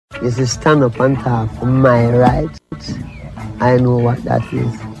is to stand up and talk for my rights. I know what that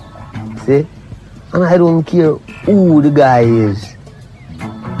is. See? And I don't care who the guy is.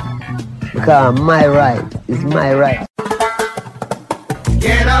 Because my right is my right.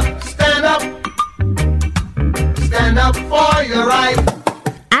 Get up, stand up. Stand up for your right.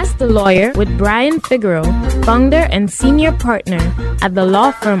 Ask the Lawyer with Brian Figueroa, founder and senior partner at the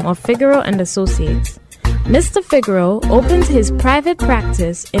law firm of Figueroa and Associates. Mr. Figueroa opened his private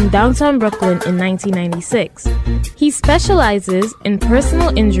practice in downtown Brooklyn in 1996. He specializes in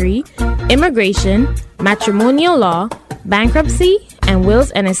personal injury, immigration, matrimonial law, bankruptcy, and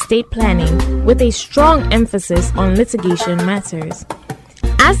wills and estate planning, with a strong emphasis on litigation matters.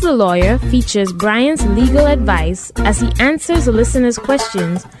 Ask the Lawyer features Brian's legal advice as he answers the listeners'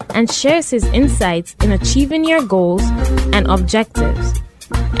 questions and shares his insights in achieving your goals and objectives.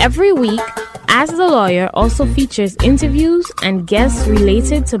 Every week, Ask the Lawyer also features interviews and guests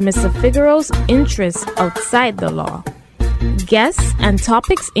related to Mr. Figueroa's interests outside the law. Guests and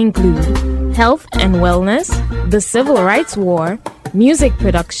topics include health and wellness, the civil rights war, music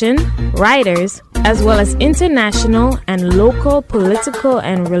production, writers, as well as international and local political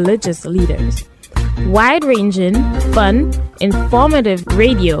and religious leaders. Wide-ranging, fun, informative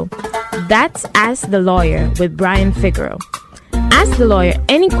radio. That's Ask the Lawyer with Brian Figueroa. Ask the Lawyer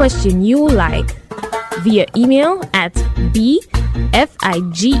any question you like via email at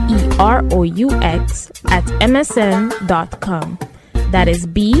bfigeroux@msn.com. That is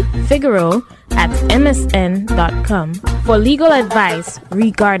bfigueroa@msn.com for legal advice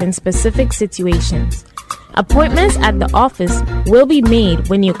regarding specific situations. Appointments at the office will be made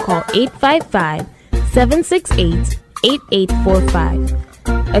when you call 855-768-8845.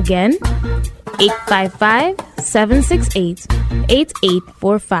 Again,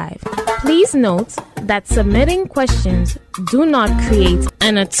 855-768-8845. Please note that submitting questions do not create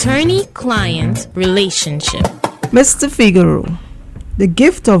an attorney-client relationship. Mr. Figueroa, the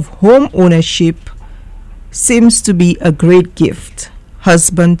gift of home ownership seems to be a great gift.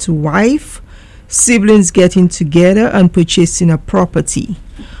 Husband to wife, siblings getting together and purchasing a property.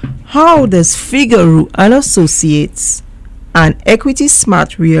 How does Figueroa and Associates and Equity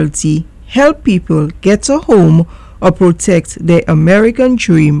Smart Realty help people get a home or protect their American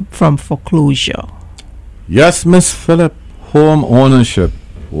dream from foreclosure? Yes, Miss Phillip, home ownership.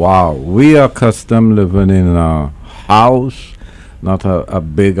 Wow, we are accustomed living in a house, not a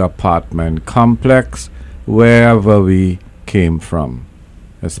big apartment complex, wherever we came from,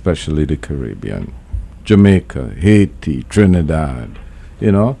 especially the Caribbean, Jamaica, Haiti, Trinidad.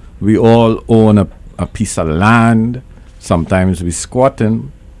 You know, we all own a piece of land. Sometimes we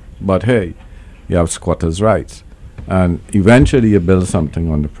squatting, but hey, you have squatters' rights. And eventually you build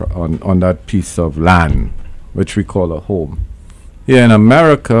something on that piece of land, which we call a home. Here in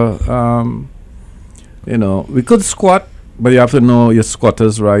America, you know, we could squat, but you have to know your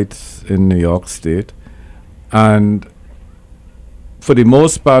squatters' rights in New York State. And for the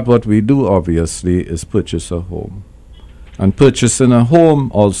most part, what we do, obviously, is purchase a home. And purchasing a home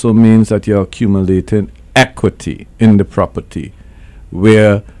also means that you're accumulating equity in the property,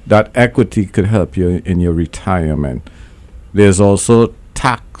 where that equity could help you in your retirement. There's also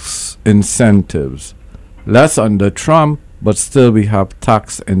tax incentives. Less under Trump, but still we have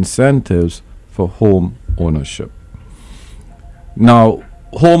tax incentives for home ownership. Now,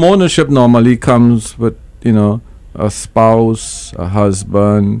 home ownership normally comes with, you know, a spouse, a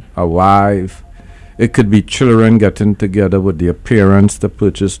husband, a wife. It could be children getting together with their parents to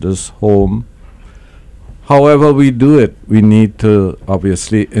purchase this home. However we do it, we need to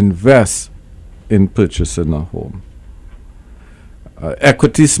obviously invest in purchasing a home.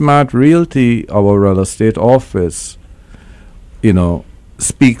 Equity Smart Realty, our real estate office, you know,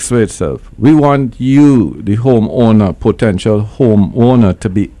 speaks for itself. We want you, the homeowner, potential homeowner, to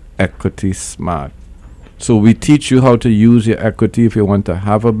be equity smart. So we teach you how to use your equity if you want to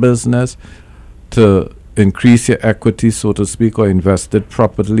have a business, to increase your equity, so to speak, or invest it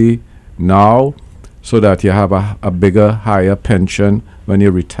properly now, so that you have a bigger, higher pension when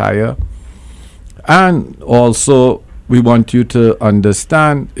you retire. And also, we want you to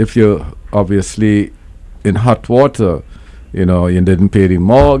understand, if you're obviously in hot water, you know, you didn't pay the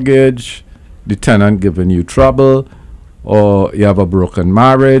mortgage, the tenant giving you trouble, or you have a broken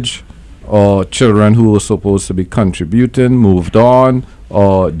marriage, or children who were supposed to be contributing moved on,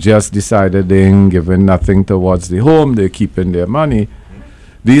 or just decided they ain't giving nothing towards the home, they're keeping their money.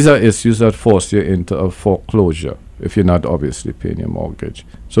 These are issues that force you into a foreclosure if you're not obviously paying your mortgage.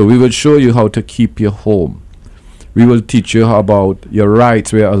 So we will show you how to keep your home. We will teach you about your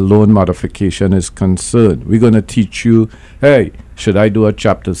rights where a loan modification is concerned. We're going to teach you, hey, should I do a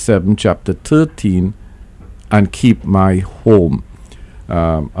Chapter 7, Chapter 13 and keep my home?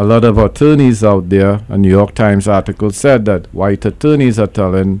 A lot of attorneys out there, a New York Times article said that white attorneys are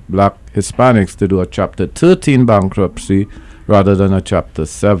telling black Hispanics to do a Chapter 13 bankruptcy rather than a Chapter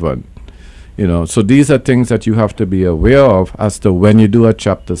 7. So these are things that you have to be aware of as to when you do a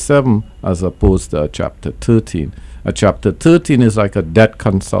Chapter 7 as opposed to a Chapter 13. A Chapter 13 is like a debt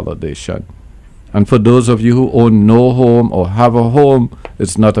consolidation. And for those of you who own no home or have a home,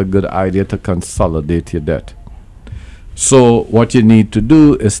 it's not a good idea to consolidate your debt. So what you need to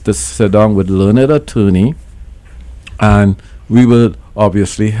do is to sit down with a learned attorney, and we will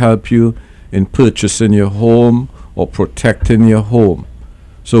obviously help you in purchasing your home or protecting your home.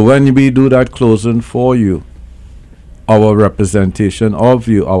 So when we do that closing for you, our representation of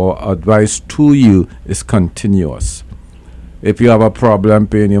you, our advice to you is continuous. If you have a problem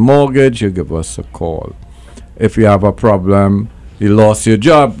paying your mortgage, you give us a call. If you have a problem, you lost your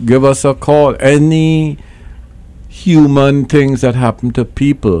job, give us a call. Any human things that happen to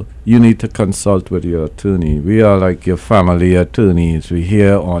people, you need to consult with your attorney. We are like your family attorneys. We're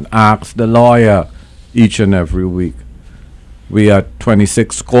here on Ask the Lawyer each and every week. We are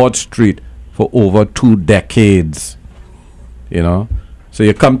 26 Court Street for over 2 decades. So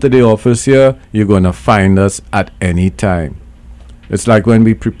you come to the office here, you're going to find us at any time. It's like when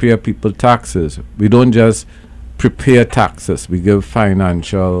we prepare people taxes. We don't just prepare taxes. We give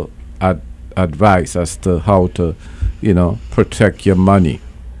financial advice as to how to, protect your money.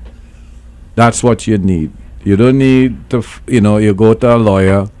 That's what you need. You don't need to, you go to a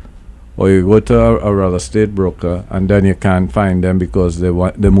lawyer or you go to a real estate broker and then you can't find them because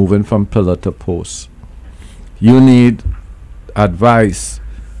they're moving from pillar to post. You need advice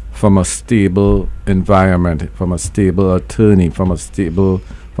from a stable environment, from a stable attorney, from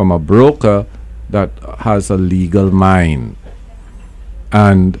a broker that has a legal mind.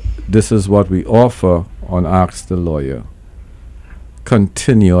 And this is what we offer on Ask the Lawyer.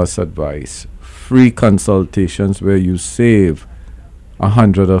 Continuous advice, free consultations where you save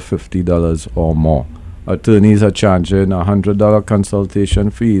 $150 or more. Attorneys are charging $100 consultation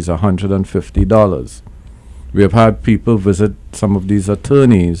fees, $150. We have had people visit some of these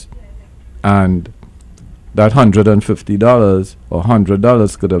attorneys, and that $150 or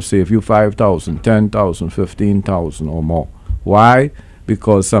 $100 could have saved you $5,000, $10,000, $15,000 or more. Why?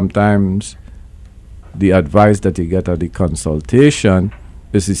 Because sometimes the advice that you get at the consultation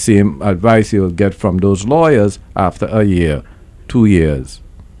is the same advice you'll get from those lawyers after a year, 2 years.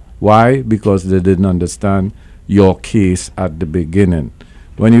 Why? Because they didn't understand your case at the beginning.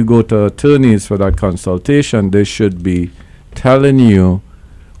 When you go to attorneys for that consultation, they should be telling you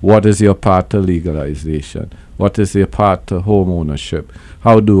what is your path to legalization, what is your path to home ownership,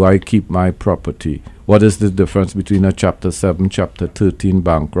 how do I keep my property, what is the difference between a Chapter 7, Chapter 13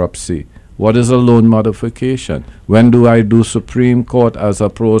 bankruptcy, what is a loan modification, when do I do Supreme Court as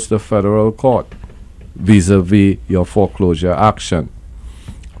opposed to federal court vis-a-vis your foreclosure action,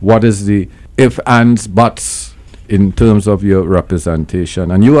 what is the if, ands, buts in terms of your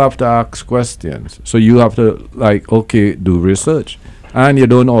representation. And you have to ask questions. So you have to, do research. And you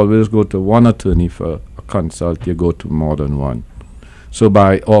don't always go to one attorney for a consult. You go to more than one. So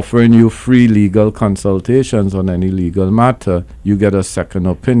by offering you free legal consultations on any legal matter, you get a second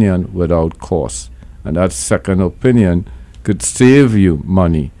opinion without cost. And that second opinion could save you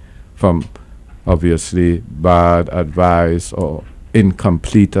money from, obviously, bad advice or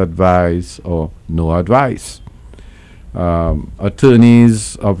incomplete advice or no advice.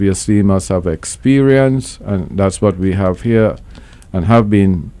 Attorneys obviously must have experience, and that's what we have here and have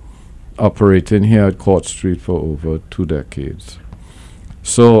been operating here at Court Street for over 2 decades.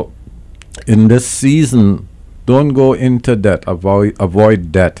 So in this season, don't go into debt.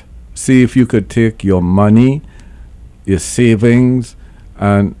 Avoid debt. See if you could take your money, your savings,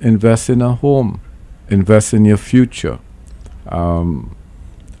 and invest in a home. Invest in your future. Home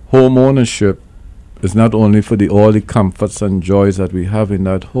ownership is not only for all the comforts and joys that we have in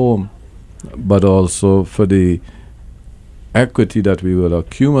that home, but also for the equity that we will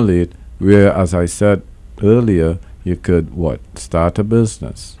accumulate, where, as I said earlier, you could start a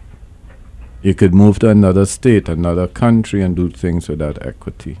business. You could move to another state, another country, and do things with that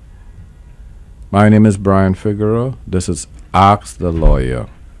equity. My name is Brian Figueroa. This is Ask the Lawyer.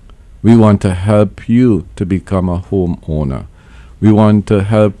 We want to help you to become a homeowner. We want to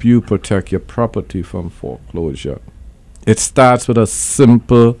help you protect your property from foreclosure. It starts with a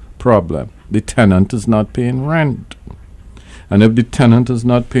simple problem. The tenant is not paying rent. And if the tenant is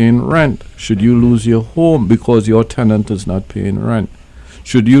not paying rent, should you lose your home because your tenant is not paying rent?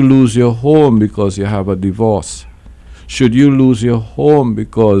 Should you lose your home because you have a divorce? Should you lose your home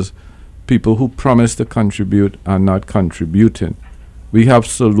because people who promise to contribute are not contributing? We have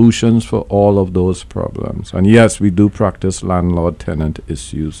solutions for all of those problems. And yes, we do practice landlord-tenant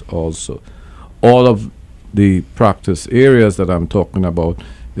issues also. All of the practice areas that I'm talking about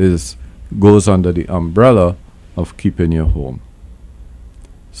goes under the umbrella of keeping your home.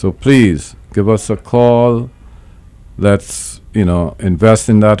 So please give us a call. Let's, invest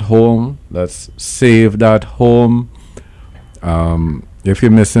in that home. Let's save that home. If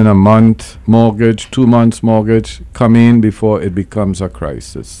you're missing a month mortgage, 2 months mortgage, come in before it becomes a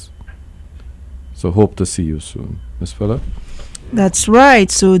crisis. So hope to see you soon. Ms. Phillip? That's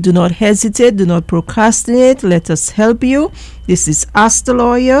right. So do not hesitate. Do not procrastinate. Let us help you. This is Ask the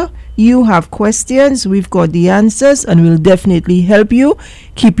Lawyer. You have questions. We've got the answers, and we'll definitely help you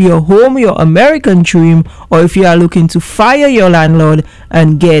keep your home, your American dream, or if you are looking to fire your landlord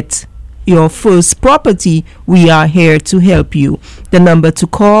and get your first property, we are here to help you. The number to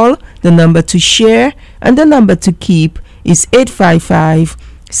call, the number to share, and the number to keep is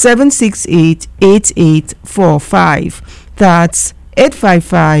 855-768-8845. That's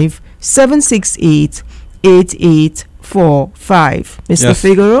 855-768-8845. Mr.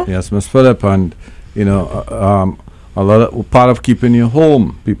 Figaro? Yes, Ms. Phillip, and a lot of part of keeping your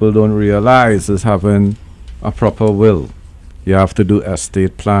home, people don't realize, is having a proper will. You have to do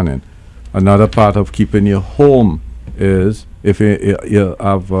estate planning. Another part of keeping your home is if you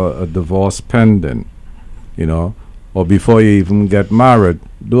have a divorce pending, or before you even get married,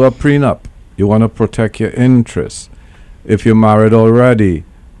 do a prenup. You want to protect your interests. If you're married already,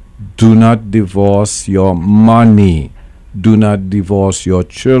 do not divorce your money. Do not divorce your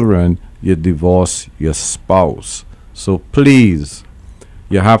children. You divorce your spouse. So please,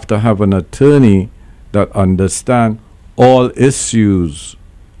 you have to have an attorney that understands all issues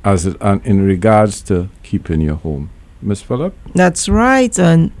in regards to keeping your home. Ms. Phillip? That's right,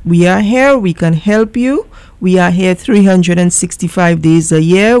 and we are here. We can help you. We are here 365 days a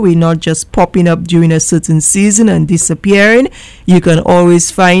year. We're not just popping up during a certain season and disappearing. You can always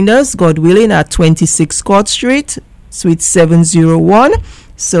find us, God willing, at 26 Scott Street, Suite 701.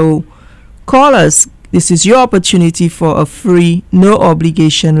 So call us. This is your opportunity for a free, no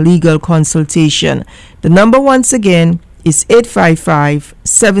obligation legal consultation. The number once again is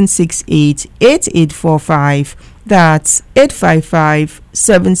 855-768-8845. That's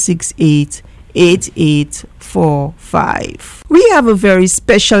 855-768-8845. We have a very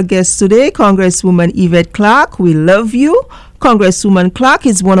special guest today, Congresswoman Yvette Clarke. We love you. Congresswoman Clarke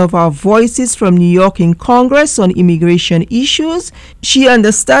is one of our voices from New York in Congress on immigration issues. She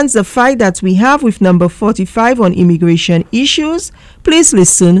understands the fight that we have with number 45 on immigration issues. Please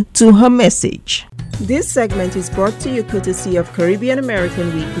listen to her message. This segment is brought to you courtesy of Caribbean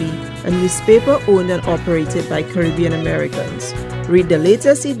American Weekly, a newspaper owned and operated by Caribbean Americans. Read the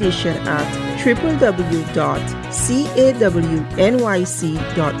latest edition at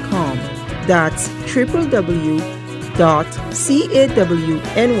www.cawnyc.com. That's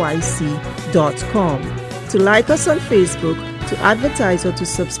www.cawnyc.com. To like us on Facebook, to advertise or to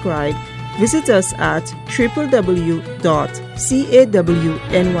subscribe, visit us at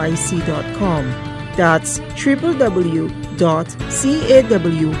www.cawnyc.com. That's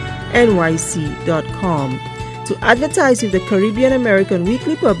www.cawnyc.com. To advertise with the Caribbean American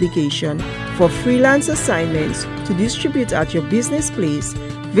Weekly publication for freelance assignments to distribute at your business place,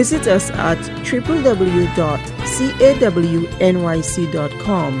 visit us at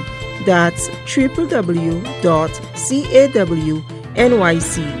www.cawnyc.com. That's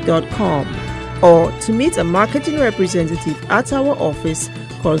www.cawnyc.com. Or to meet a marketing representative at our office,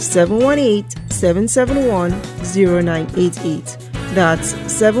 call 718-771-0988. That's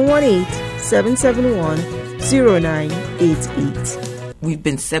 718-771-0988. We've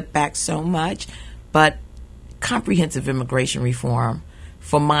been set back so much, but comprehensive immigration reform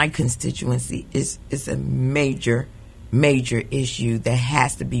for my constituency is a major issue that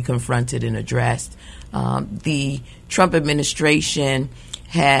has to be confronted and addressed. The Trump administration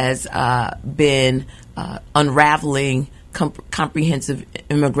has been unraveling comprehensive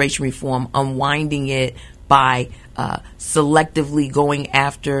immigration reform, unwinding it by selectively going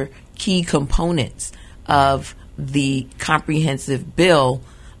after key components of the comprehensive bill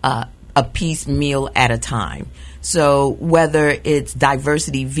a piecemeal at a time. So whether it's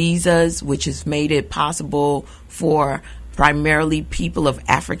diversity visas, which has made it possible for primarily people of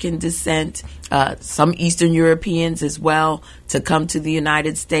African descent, some Eastern Europeans as well, to come to the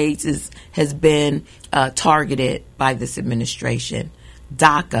United States has been targeted by this administration.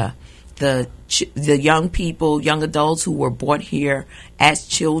 DACA, the young people, young adults who were brought here as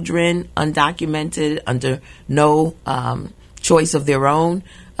children, undocumented, under no choice of their own,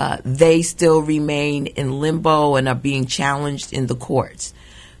 they still remain in limbo and are being challenged in the courts.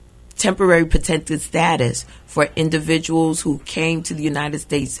 Temporary protected status for individuals who came to the United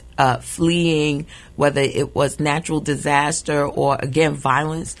States fleeing, whether it was natural disaster or, again,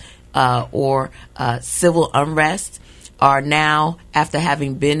 violence or civil unrest, are now, after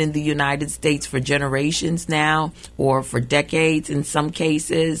having been in the United States for generations now, or for decades in some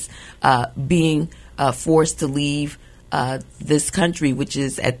cases, being forced to leave this country, which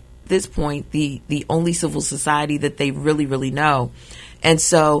is at this point the only civil society that they really, really know. And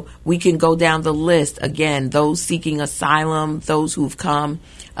so we can go down the list. Again, those seeking asylum, those who've come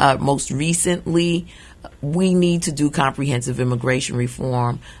most recently. We need to do comprehensive immigration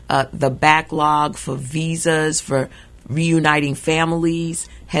reform. The backlog for visas, for reuniting families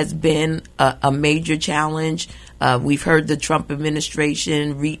has been a major challenge. We've heard the Trump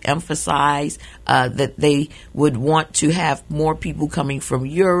administration re-emphasize that they would want to have more people coming from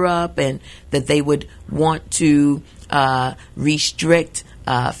Europe and that they would want to restrict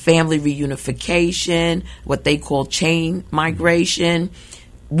family reunification, what they call chain migration.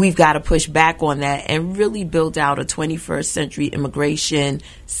 We've got to push back on that and really build out a 21st century immigration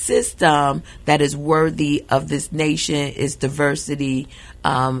system that is worthy of this nation, its diversity,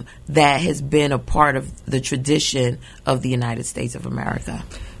 that has been a part of the tradition of the United States of America.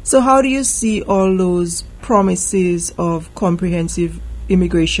 So how do you see all those promises of comprehensive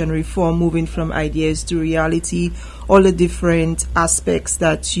immigration reform moving from ideas to reality? All the different aspects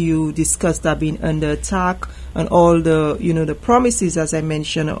that you discussed are being under attack, and all the, the promises, as I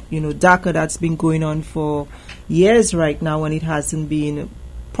mentioned, DACA that's been going on for years right now and it hasn't been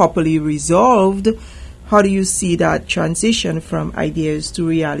properly resolved. How do you see that transition from ideas to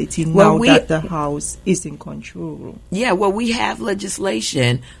reality now that the House is in control? Yeah, well, we have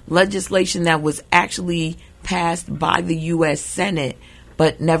legislation that was actually passed by the U.S. Senate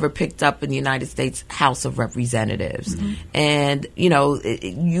but never picked up in the United States House of Representatives. Mm-hmm. And,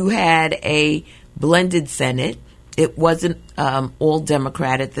 you had a blended Senate. It wasn't all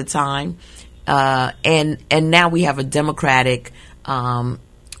Democrat at the time. And now we have a Democratic House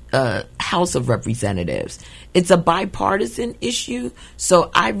of Representatives. It's a bipartisan issue, so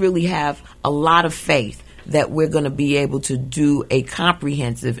I really have a lot of faith that we're going to be able to do a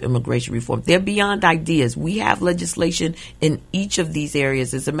comprehensive immigration reform. They're beyond ideas. We have legislation in each of these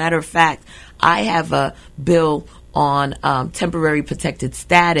areas. As a matter of fact, I have a bill on temporary protected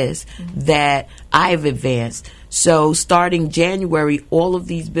status that I have advanced. So starting January, all of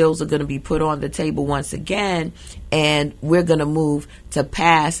these bills are going to be put on the table once again, and we're going to move to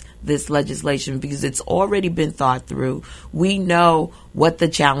pass this legislation because it's already been thought through. We know what the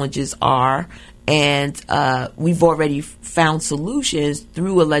challenges are, and we've already found solutions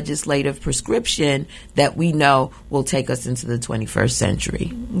through a legislative prescription that we know will take us into the 21st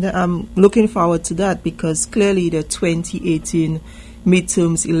century. I'm looking forward to that because clearly the 2018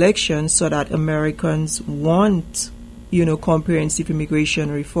 midterms elections so that Americans want, comprehensive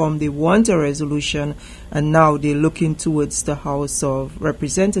immigration reform. They want a resolution, and now they're looking towards the House of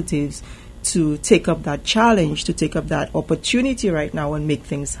Representatives to take up that challenge, to take up that opportunity right now and make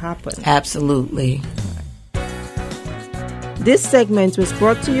things happen. Absolutely. This segment was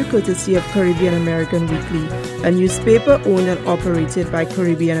brought to you courtesy of Caribbean American Weekly, a newspaper owned and operated by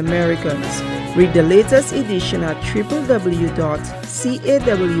Caribbean Americans. Read the latest edition at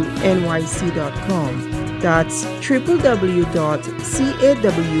www.cawnyc.com. That's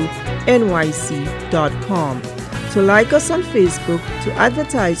www.cawnyc.com. To like us on Facebook, to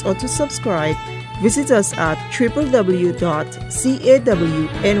advertise or to subscribe, visit us at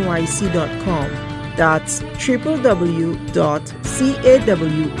www.cawnyc.com. That's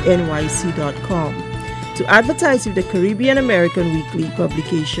www.cawnyc.com. To advertise with the Caribbean American Weekly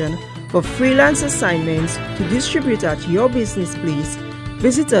publication for freelance assignments to distribute at your business place,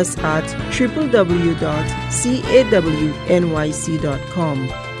 visit us at www.cawnyc.com.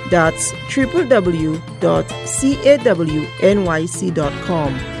 That's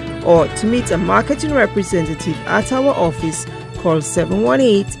www.cawnyc.com. Or to meet a marketing representative at our office, call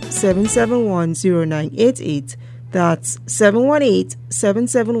 718-771-0988. That's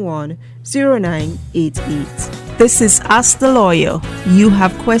 718-771-0988. This is Ask the Lawyer. You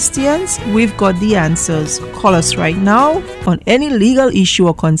have questions? We've got the answers. Call us right now on any legal issue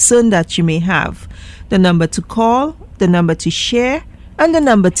or concern that you may have. The number to call, the number to share, and the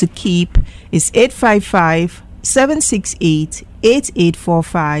number to keep is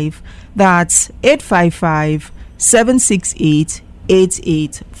 855-768-8845. That's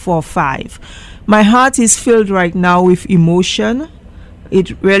 855-768-8845. My heart is filled right now with emotion.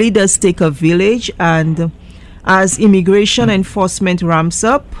 It really does take a village, and as immigration enforcement ramps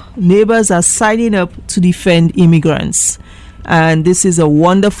up, neighbors are signing up to defend immigrants. And this is a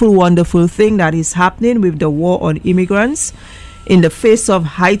wonderful, wonderful thing that is happening with the war on immigrants. In the face of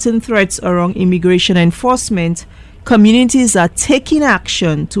heightened threats around immigration enforcement, communities are taking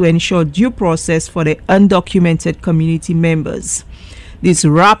action to ensure due process for the undocumented community members. These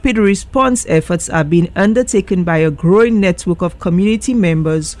rapid response efforts are being undertaken by a growing network of community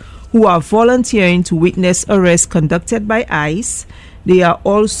members who are volunteering to witness arrests conducted by ICE. They are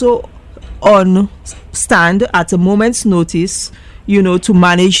also on stand at a moment's notice, to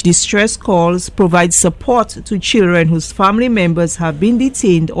manage distress calls, provide support to children whose family members have been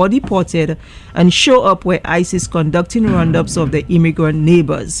detained or deported, and show up where ICE is conducting roundups of the immigrant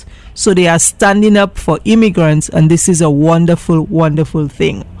neighbors. So they are standing up for immigrants, and this is a wonderful, wonderful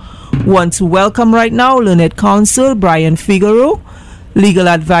thing. Want to welcome right now Learned Counsel Brian Figueroa, legal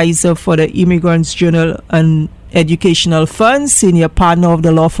advisor for the Immigrants Journal and Educational Fund, senior partner of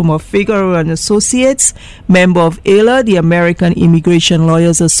the law firm of Figueroa and Associates, member of AILA, the American Immigration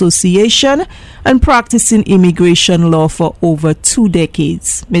Lawyers Association, and practicing immigration law for over 2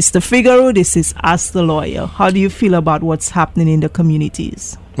 decades. Mr. Figueroa, this is Ask the Lawyer. How do you feel about what's happening in the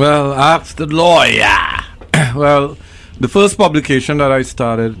communities? Well, Ask the Lawyer. Well, the first publication that I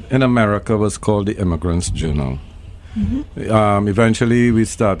started in America was called the Immigrants Journal. Eventually, we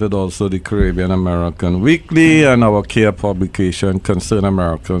started also the Caribbean American Weekly and our care publication, Concern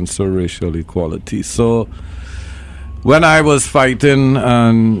Americans for Racial Equality. So, when I was fighting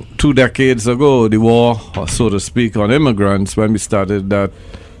 2 decades ago, the war, so to speak, on immigrants, when we started that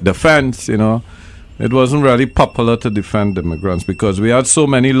defense, it wasn't really popular to defend immigrants because we had so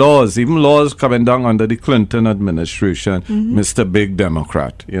many laws, even laws coming down under the Clinton administration, Mr. Big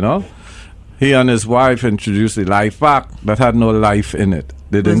Democrat, He and his wife introduced the Life Act that had no life in it.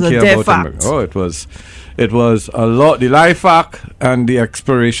 They didn't care about immigrants. Oh, it was a lot. The Life Act and the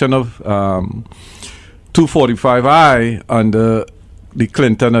expiration of 245I under the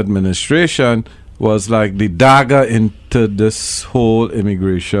Clinton administration was like the dagger into this whole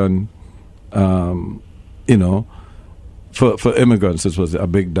immigration. For immigrants, it was a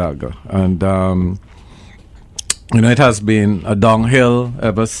big dagger, and it has been a downhill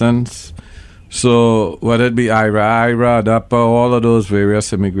ever since. So whether it be IRA, DAPA, all of those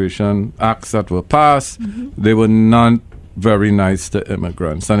various immigration acts that were passed, they were not very nice to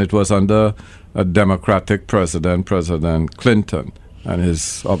immigrants. And it was under a Democratic president, President Clinton, and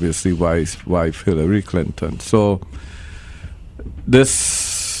his, obviously, wife Hillary Clinton. So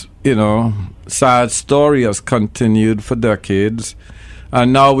this, sad story has continued for decades.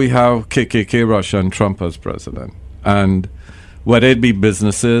 And now we have KKK, Russia, and Trump as president. And whether it be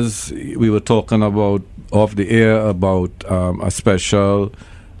businesses, we were talking about off the air about a special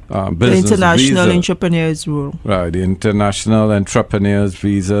business the International visa. Entrepreneurs Rule. Right, the International Entrepreneurs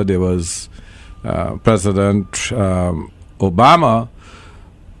Visa. There was President Obama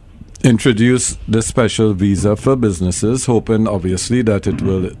introduced the special visa for businesses, hoping obviously that it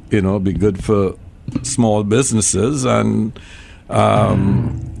will, be good for small businesses, and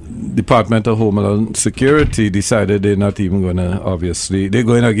Department of Homeland Security decided they're not even going to, obviously, they're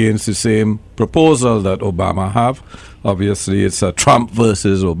going against the same proposal that Obama have. Obviously, it's a Trump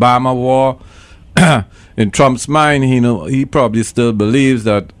versus Obama war. In Trump's mind, he probably still believes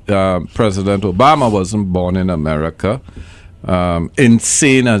that President Obama wasn't born in America.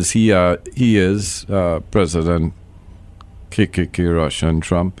 Insane as he is, President KKK, Russia, and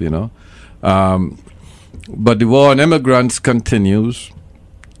Trump, But the war on immigrants continues.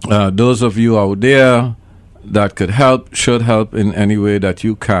 Those of you out there that could help, should help in any way that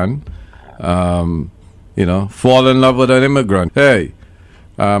you can. Fall in love with an immigrant. Hey,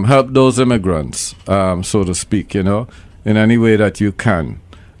 help those immigrants, so to speak, in any way that you can.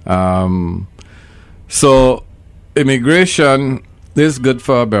 So immigration is good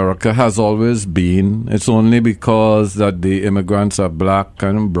for America, has always been. It's only because that the immigrants are black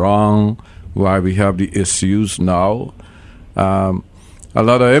and brown why we have the issues now. A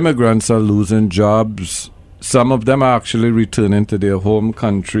lot of immigrants are losing jobs. Some of them are actually returning to their home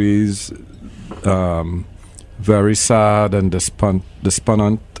countries, very sad and despondent,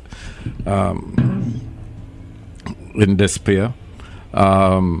 in despair.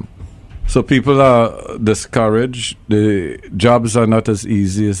 So people are discouraged. The jobs are not as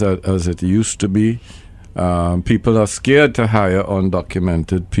easy as it used to be. People are scared to hire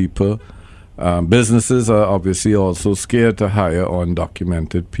undocumented people. Businesses are obviously also scared to hire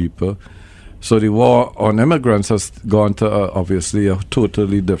undocumented people. So the war on immigrants has gone to obviously a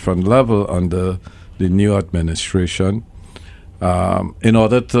totally different level under the new administration. In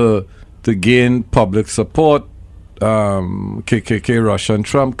order to gain public support, KKK, Russia, and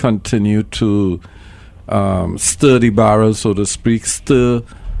Trump continue to stir the barrel, so to speak, stir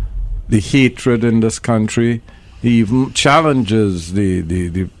the hatred in this country. He even challenges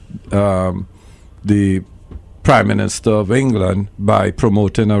the Prime Minister of England by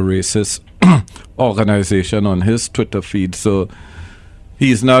promoting a racist organization on his Twitter feed. So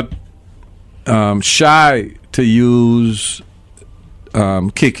he's not shy to use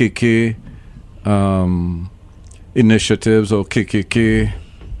KKK initiatives or KKK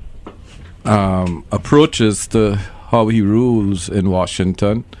approaches to how he rules in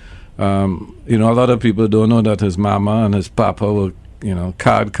Washington. A lot of people don't know that his mama and his papa were,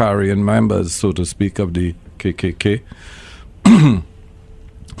 card-carrying members, so to speak, of the KKK.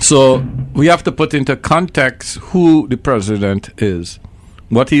 So we have to put into context who the president is,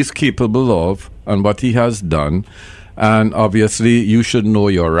 what he's capable of, and what he has done. And obviously, you should know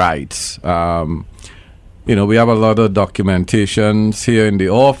your rights. We have a lot of documentations here in the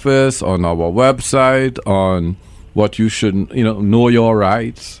office, on our website, on what you should, know your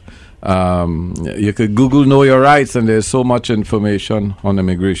rights. You could Google Know Your Rights, and there's so much information on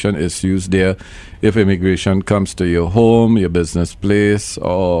immigration issues there. If immigration comes to your home, your business place,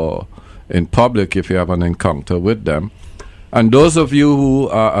 or in public, if you have an encounter with them. And those of you who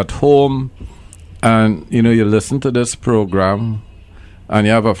are at home and, you listen to this program and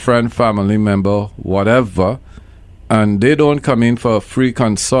you have a friend, family member, whatever, and they don't come in for a free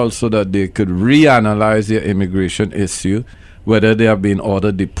consult so that they could reanalyze their immigration issue, whether they have been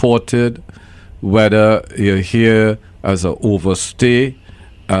ordered deported, whether you're here as an overstay,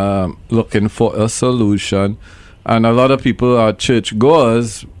 looking for a solution. And a lot of people are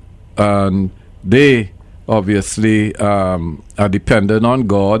churchgoers, and they obviously are dependent on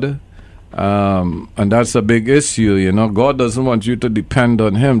God. And that's a big issue, God doesn't want you to depend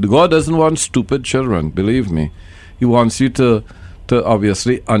on Him. God doesn't want stupid children, believe me. He wants you to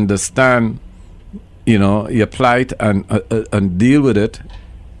obviously understand, your plight and deal with it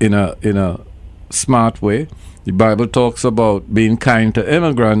in a smart way. The Bible talks about being kind to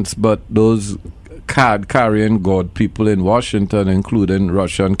immigrants, but those card-carrying God people in Washington, including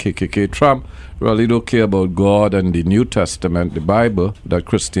Russia and KKK, Trump, really don't care about God and the New Testament, the Bible that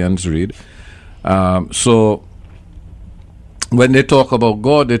Christians read. So when they talk about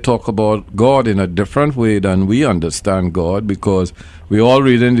God, they talk about God in a different way than we understand God, because we all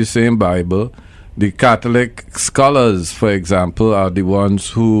read in the same Bible. The Catholic scholars, for example, are the ones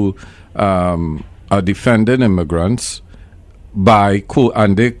who are defending immigrants by quote,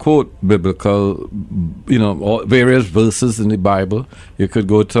 and they quote biblical, various verses in the Bible. You could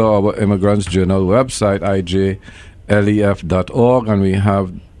go to our Immigrants Journal website, ijlef.org, and we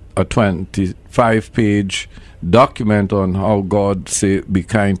have a 25-page document on how God say be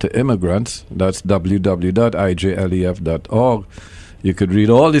kind to immigrants. That's www.ijlef.org. You could read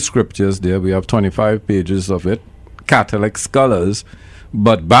all the scriptures there. We have 25 pages of it. Catholic scholars.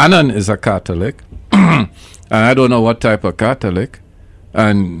 But Bannon is a Catholic. And I don't know what type of Catholic.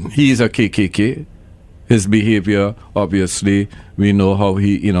 And he's a KKK. His behavior, obviously, we know how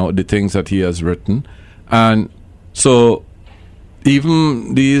he, the things that he has written. And so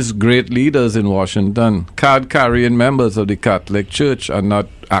even these great leaders in Washington, card-carrying members of the Catholic Church, are not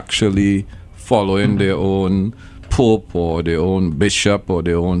actually following their own pope or their own bishop or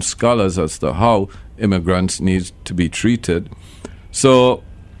their own scholars as to how immigrants need to be treated. So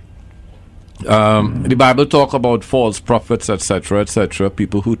the Bible talk about false prophets, etc.,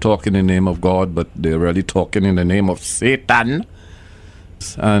 people who talk in the name of God, but they're really talking in the name of Satan.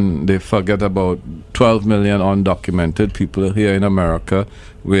 And they forget about 12 million undocumented people here in America,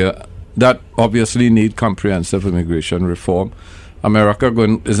 where that obviously need comprehensive immigration reform. America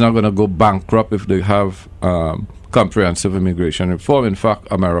is not going to go bankrupt if they have comprehensive immigration reform. In fact,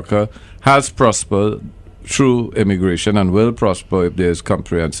 America has prospered through immigration and will prosper if there is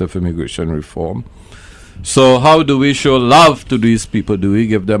comprehensive immigration reform. So how do we show love to these people? Do we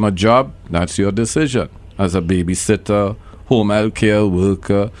give them a job? That's your decision. As a babysitter, home health care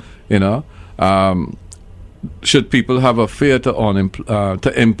worker, should people have a fear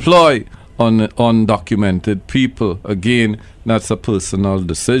to employ undocumented people? Again, that's a personal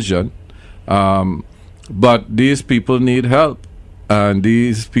decision. But these people need help. And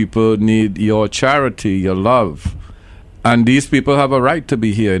these people need your charity, your love. And these people have a right to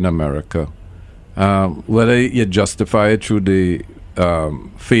be here in America. whether you justify it through the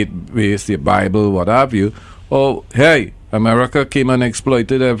faith base, the Bible, what have you, or hey, America came and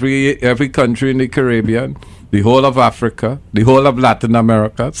exploited every country in the Caribbean, the whole of Africa, the whole of Latin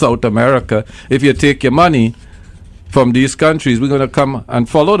America, South America. If you take your money from these countries, we're going to come and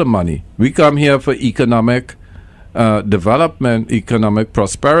follow the money. We come here for economic development, economic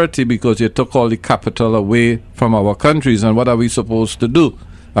prosperity, because you took all the capital away from our countries. And what are we supposed to do?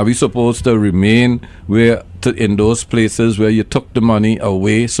 Are we supposed to remain in those places where you took the money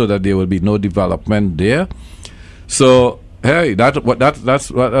away so that there will be no development there? So, hey, that's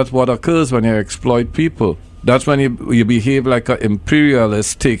what occurs when you exploit people. That's when you behave like an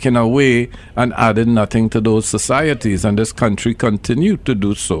imperialist, taking away and adding nothing to those societies. And this country continued to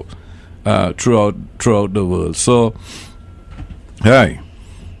do so throughout the world. So, hey,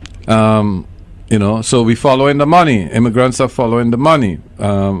 so we following the money. Immigrants are following the money,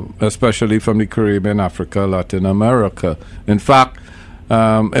 especially from the Caribbean, Africa, Latin America. In fact,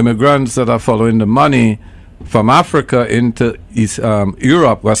 immigrants that are following the money from Africa into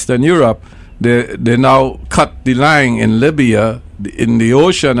Europe, Western Europe, they now cut the line in Libya, in the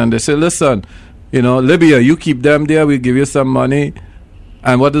ocean, and they say, listen, Libya, you keep them there, we give you some money.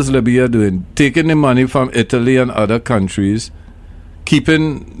 And what is Libya doing? Taking the money from Italy and other countries,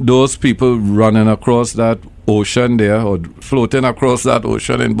 keeping those people running across that ocean there, or floating across that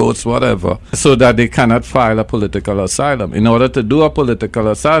ocean in boats, whatever, so that they cannot file a political asylum. In order to do a political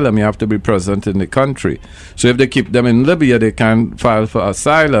asylum, you have to be present in the country. So if they keep them in Libya, they can file for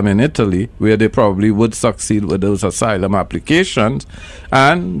asylum in Italy, where they probably would succeed with those asylum applications.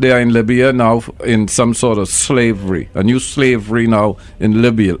 And they are in Libya now in some sort of slavery, a new slavery now in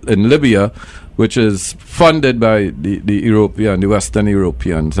Libya, which is funded by the Western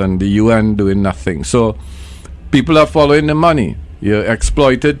Europeans, and the UN doing nothing. So people are following the money. You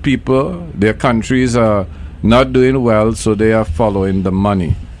exploited people. Their countries are not doing well, so they are following the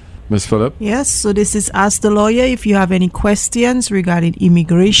money. Ms. Phillip? Yes, so this is Ask the Lawyer. If you have any questions regarding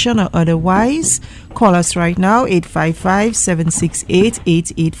immigration or otherwise, call us right now,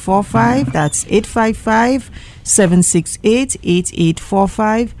 855-768-8845. That's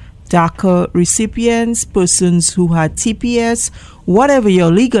 855-768-8845. DACA recipients, persons who had TPS, whatever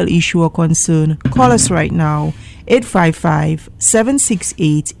your legal issue or concern, call us right now,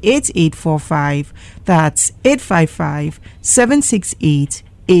 855-768-8845. That's 855-768-8845.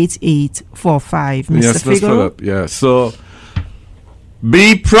 Mr. Yes, Ms. Figaro? Phillip. Yeah, so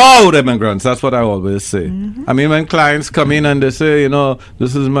be proud, immigrants. That's what I always say. Mm-hmm. I mean, when clients come in and they say,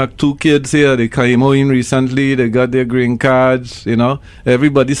 this is my 2 kids here. They came in recently. They got their green cards.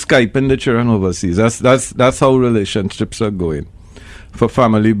 Everybody's Skyping the children overseas. That's how relationships are going for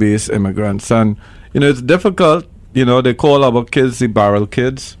family-based immigrants. And it's difficult. They call our kids the barrel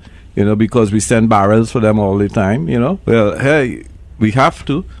kids. Because we send barrels for them all the time. Well, hey, we have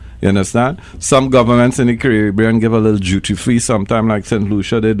to. You understand? Some governments in the Caribbean give a little duty free sometime, like St.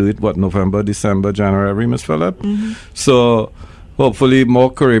 Lucia. They do it, November, December, January, Ms. Phillip? Mm-hmm. So hopefully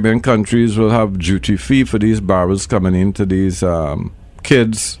more Caribbean countries will have duty free for these barrels coming into these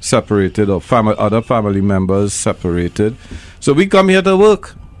kids separated, or other family members separated. So we come here to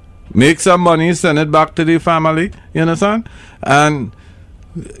work, make some money, send it back to the family. You understand? And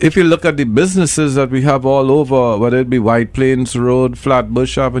if you look at the businesses that we have all over, whether it be White Plains Road,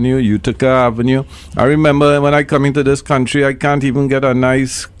 Flatbush Avenue, Utica Avenue, I remember when I come into this country, I can't even get a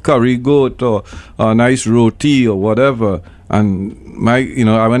nice curry goat or a nice roti or whatever. And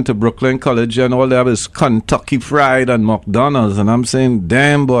I went to Brooklyn College, and all they have is Kentucky Fried and McDonald's. And I'm saying,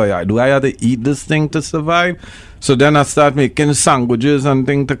 damn boy, do I have to eat this thing to survive? So then I start making sandwiches and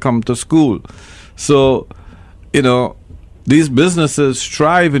things to come to school. So, these businesses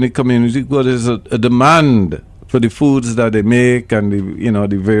thrive in the community because there's a demand for the foods that they make, and the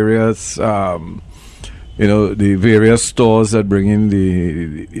various stores that bring in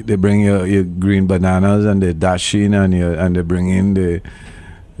they bring your green bananas, and they dash in and they bring in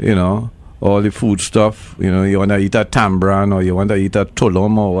all the food stuff. You want to eat a tambran, or you want to eat a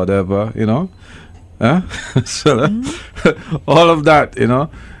tulum or whatever. So all of that.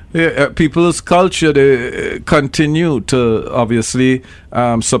 People's culture, they continue to obviously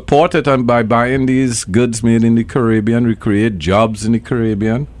support it, and by buying these goods made in the Caribbean, we create jobs in the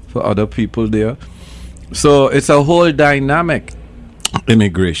Caribbean for other people there. So it's a whole dynamic,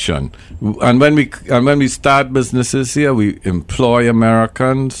 immigration. And when we start businesses here, we employ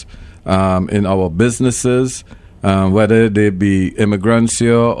Americans in our businesses, whether they be immigrants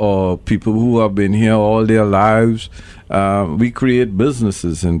here or people who have been here all their lives. We create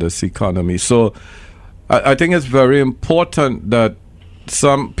businesses in this economy. So I think it's very important that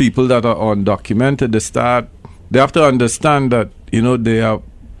some people that are undocumented, they have to understand that, they are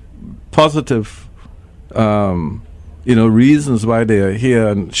positive, reasons why they are here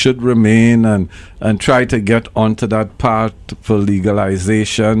and should remain and try to get onto that path for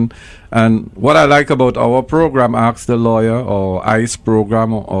legalization. And what I like about our program, Ask the Lawyer, or ICE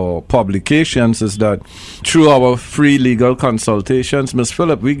program, or publications, is that through our free legal consultations, Ms.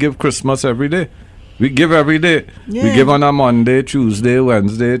 Phillip, we give Christmas every day. We give every day. Yeah. We give on a Monday, Tuesday,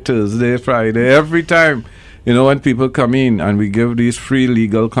 Wednesday, Thursday, Friday, every time. When people come in and we give these free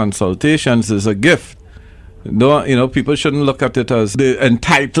legal consultations, is a gift. People shouldn't look at it as they're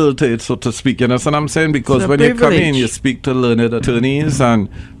entitled to it, so to speak. That's what I'm saying? Because when you come in, you speak to learned attorneys, and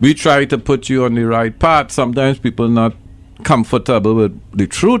we try to put you on the right path. Sometimes people not comfortable with the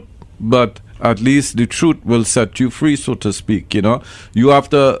truth, but at least the truth will set you free, so to speak. You have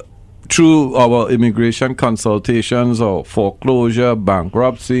to, through our immigration consultations or foreclosure,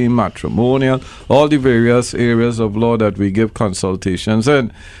 bankruptcy, matrimonial, all the various areas of law that we give consultations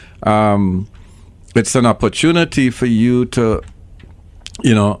in, it's an opportunity for you to,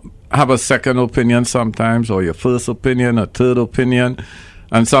 have a second opinion sometimes, or your first opinion, a third opinion.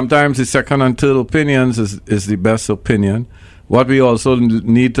 And sometimes the second and third opinions is the best opinion. What we also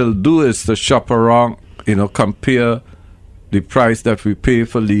need to do is to shop around, compare the price that we pay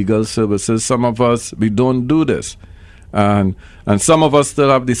for legal services. Some of us, we don't do this. And some of us still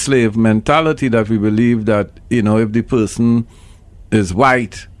have the slave mentality that we believe that, if the person is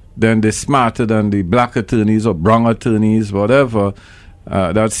white, then they're smarter than the black attorneys or brown attorneys, whatever.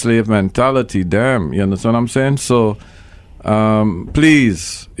 That slave mentality, damn, you understand what I'm saying? So,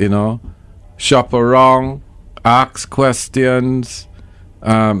 please, shop around, ask questions,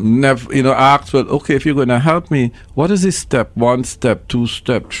 never, ask, well, okay, if you're going to help me, what is this step 1, step 2,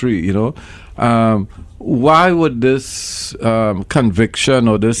 step 3, why would this conviction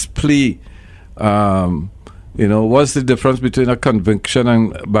or this plea, what's the difference between a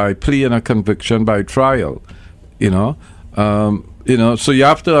conviction by plea and a conviction by trial? So you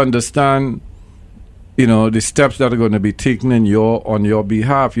have to understand, the steps that are going to be taken on your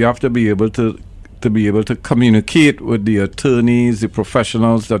behalf. You have to be able to communicate with the attorneys, the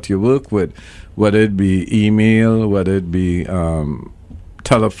professionals that you work with, whether it be email, whether it be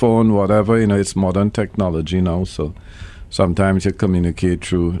telephone, whatever. It's modern technology now, so sometimes you communicate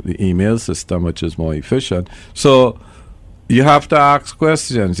through the email system, which is more efficient. So you have to ask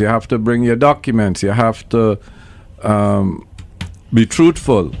questions. You have to bring your documents. You have to be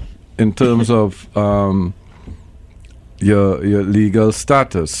truthful in terms of your legal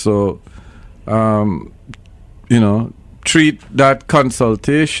status. So, treat that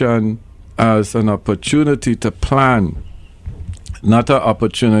consultation as an opportunity to plan. Not an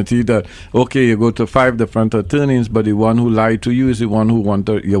opportunity that, okay, you go to 5 different attorneys, but the one who lied to you is the one who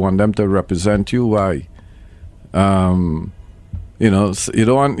you want them to represent you. Why? So you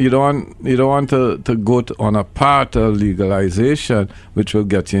don't want to go on a path of legalization, which will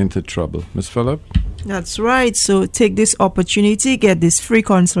get you into trouble. Ms. Phillip? That's right. So take this opportunity, get this free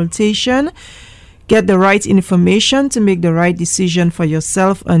consultation, get the right information to make the right decision for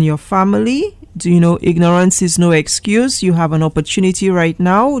yourself and your family. Ignorance is no excuse. You have an opportunity right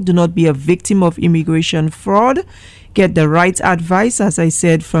now. Do not be a victim of immigration fraud. Get the right advice, as I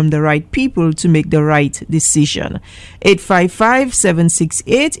said, from the right people to make the right decision.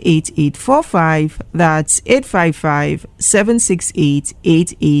 855-768-8845. That's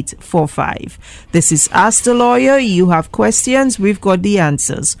 855-768-8845. This is Ask the Lawyer. You have questions, we've got the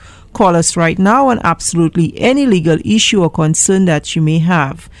answers. Call us right now on absolutely any legal issue or concern that you may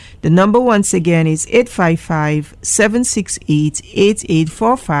have. The number once again is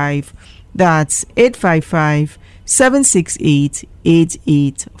 855-768-8845. That's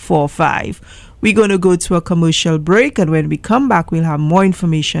 855-768-8845. We're going to go to a commercial break, and when we come back, we'll have more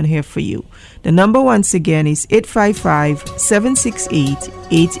information here for you. The number once again is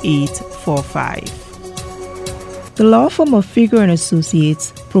 855-768-8845. The law firm of Figueroa &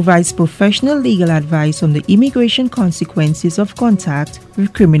 Associates provides professional legal advice on the immigration consequences of contact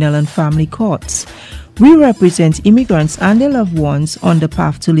with criminal and family courts. We represent immigrants and their loved ones on the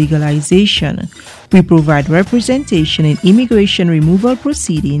path to legalization. We provide representation in immigration removal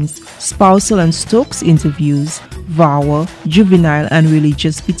proceedings, spousal and Stokes interviews, VAWA, juvenile and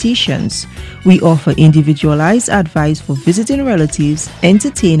religious petitions. We offer individualized advice for visiting relatives,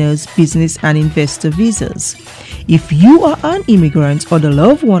 entertainers, business and investor visas. If you are an immigrant or the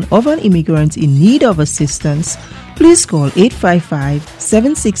loved one of an immigrant in need of assistance, please call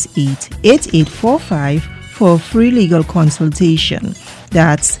 855-768-8845 for a free legal consultation.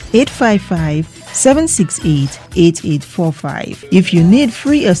 That's 855-768-8845. If you need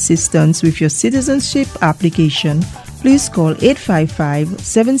free assistance with your citizenship application, please call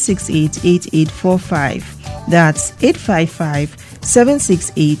 855-768-8845. That's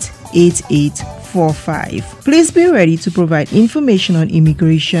 855-768-8845. Please be ready to provide information on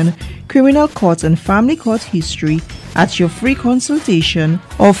immigration, criminal court and family court history at your free consultation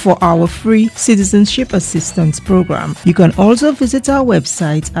or for our free citizenship assistance program. You can also visit our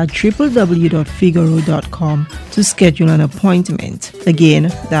website at www.figaro.com to schedule an appointment. Again,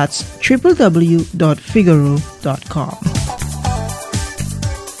 that's www.figaro.com.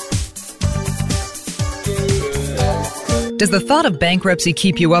 Does the thought of bankruptcy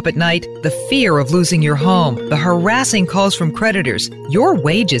keep you up at night? The fear of losing your home, the harassing calls from creditors, your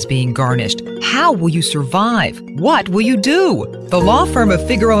wages being garnished. How will you survive? What will you do? The law firm of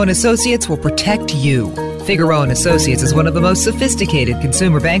Figaro & Associates will protect you. Figaro & Associates is one of the most sophisticated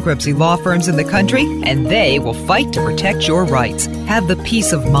consumer bankruptcy law firms in the country, and they will fight to protect your rights. Have the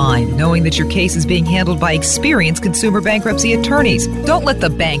peace of mind knowing that your case is being handled by experienced consumer bankruptcy attorneys. Don't let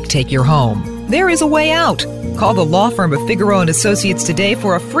the bank take your home. There is a way out. Call the law firm of Figaro & Associates today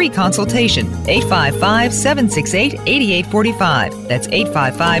for a free consultation. 855-768-8845. That's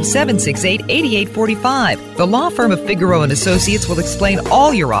 855-768-8845. The law firm of Figaro & Associates will explain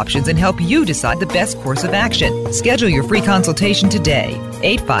all your options and help you decide the best course of action. Schedule your free consultation today.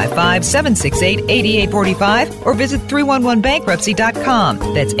 855-768-8845 or visit 311bankruptcy.com.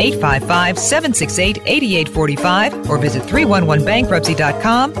 That's 855-768-8845 or visit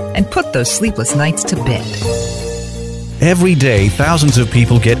 311bankruptcy.com and put those sleepless nights to bed. Every day, thousands of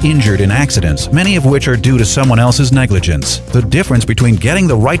people get injured in accidents, many of which are due to someone else's negligence. The difference between getting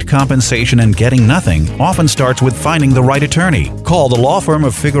the right compensation and getting nothing often starts with finding the right attorney. Call the law firm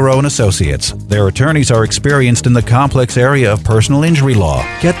of Figaro & Associates. Their attorneys are experienced in the complex area of personal injury law.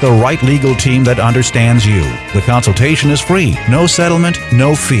 Get the right legal team that understands you. The consultation is free, no settlement,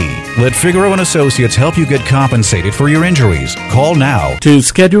 no fee. Let Figaro & Associates help you get compensated for your injuries. Call now. To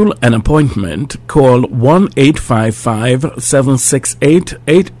schedule an appointment, call 1-855-768-8845.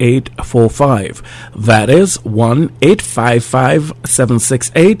 That is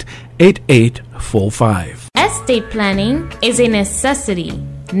 1-855-768-8845. Estate planning is a necessity,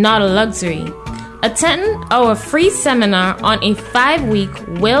 not a luxury. Attend our free seminar on a 5-week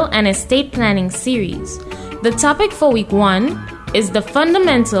will and estate planning series. The topic for week 1 is the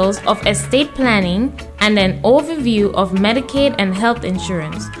fundamentals of estate planning and an overview of Medicaid and health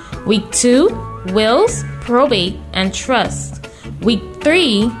insurance. Week 2, wills, probate, and trust. Week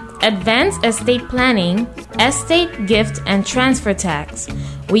 3, advanced estate planning, estate, gift, and transfer tax.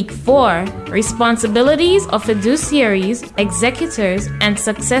 Week 4, responsibilities of fiduciaries, executors, and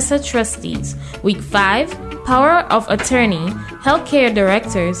successor trustees. Week 5, power of attorney, healthcare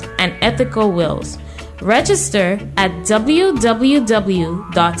directors, and ethical wills. Register at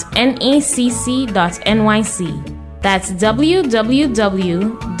www.nacc.nyc. That's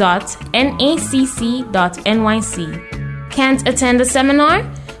www.nacc.nyc. Can't attend the seminar?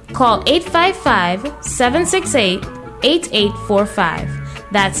 Call 855-768-8845.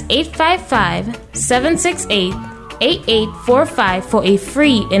 That's 855-768-8845 for a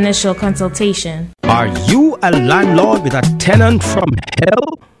free initial consultation. Are you a landlord with a tenant from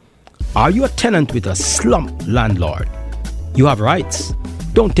hell? Are you a tenant with a slump landlord? You have rights.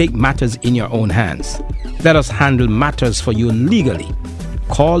 Don't take matters in your own hands. Let us handle matters for you legally.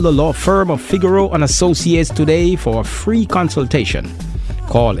 Call the law firm of Figaro & Associates today for a free consultation.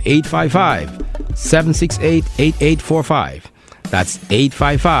 Call 855-768-8845. That's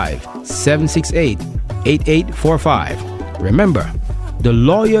 855-768-8845. Remember, the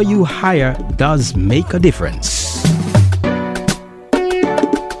lawyer you hire does make a difference.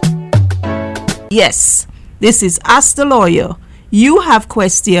 Yes, this is Ask the Lawyer. You have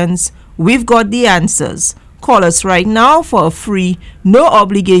questions, we've got the answers. Call us right now for a free, no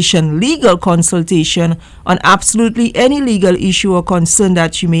obligation legal consultation on absolutely any legal issue or concern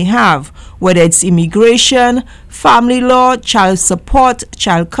that you may have, whether it's immigration, family law, child support,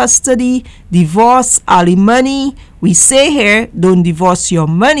 child custody, divorce, alimony. We say here, don't divorce your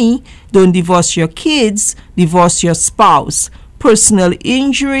money, don't divorce your kids, divorce your spouse. Personal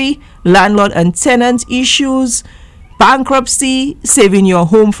injury, landlord and tenant issues, bankruptcy, saving your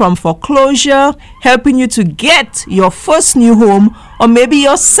home from foreclosure, helping you to get your first new home or maybe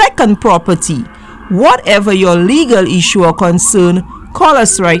your second property. Whatever your legal issue or concern, call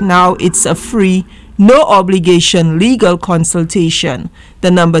us right now. It's a free, no obligation legal consultation. The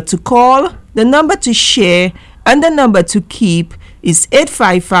number to call, the number to share, and the number to keep is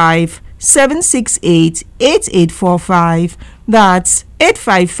 855 855-768-8845. That's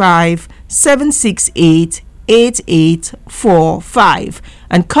 855-768-8845.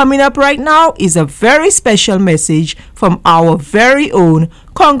 And coming up right now is a very special message from our very own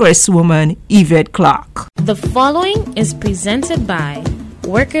Congresswoman Yvette Clarke. The following is presented by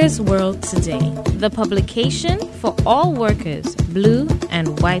Workers' World Today, the publication for all workers, blue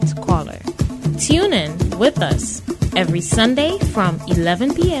and white collar. Tune in with us every Sunday from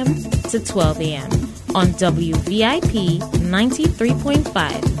 11 p.m. to 12 a.m. on WVIP 93.5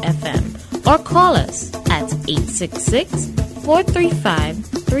 FM or call us at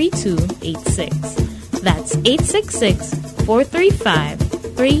 866-435-3286. That's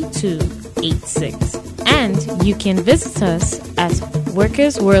 866-435-3286. And you can visit us at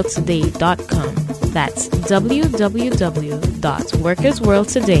workersworldtoday.com. That's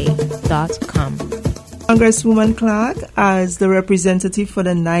www.workersworldtoday.com. Congresswoman Clarke, as the representative for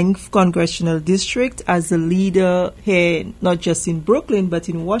the 9th Congressional District, as the leader here, not just in Brooklyn, but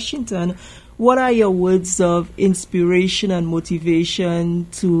in Washington, what are your words of inspiration and motivation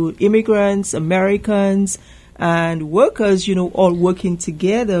to immigrants, Americans, and workers, all working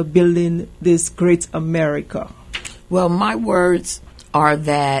together, building this great America? Well, my words are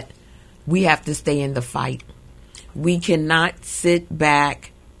that we have to stay in the fight. We cannot sit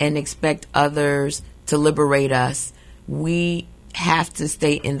back and expect others to liberate us. We have to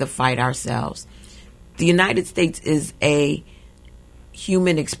stay in the fight ourselves. The United States is a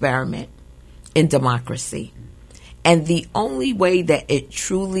human experiment in democracy. And the only way that it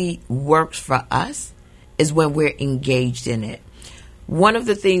truly works for us is when we're engaged in it. One of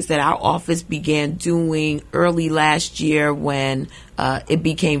the things that our office began doing early last year when it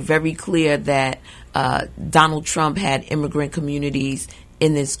became very clear that Donald Trump had immigrant communities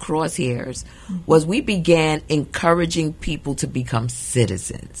in his crosshairs was we began encouraging people to become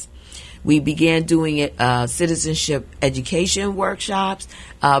citizens. We began doing citizenship education workshops,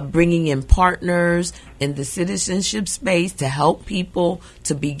 bringing in partners in the citizenship space to help people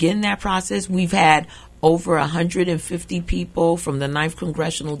to begin that process. We've had over 150 people from the 9th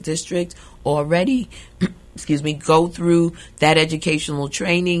Congressional District already go through that educational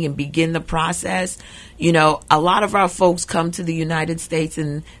training and begin the process. A lot of our folks come to the United States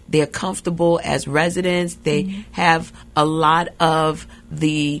and they're comfortable as residents. They have a lot of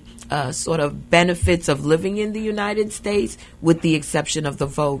the sort of benefits of living in the United States, with the exception of the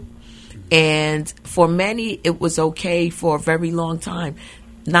vote. And for many, it was okay for a very long time.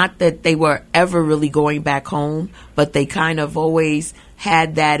 Not that they were ever really going back home, but they kind of always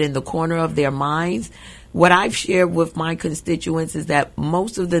had that in the corner of their minds. What I've shared with my constituents is that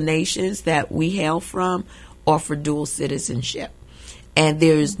most of the nations that we hail from offer dual citizenship. And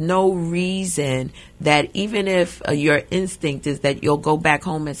there's no reason that even if your instinct is that you'll go back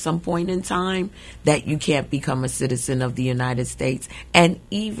home at some point in time, that you can't become a citizen of the United States. And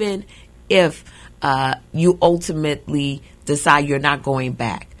even if you ultimately decide you're not going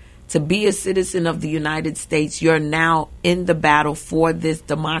back, to be a citizen of the United States, you're now in the battle for this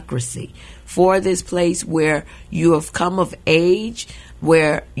democracy, for this place where you have come of age,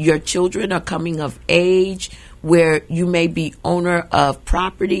 where your children are coming of age, where you may be owner of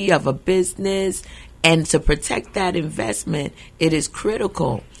property, of a business. And to protect that investment, it is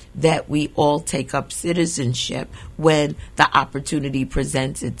critical that we all take up citizenship when the opportunity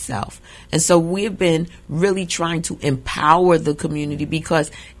presents itself. And so we have been really trying to empower the community,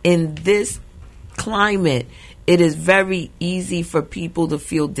 because in this climate, it is very easy for people to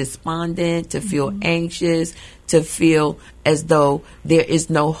feel despondent, to feel anxious, to feel as though there is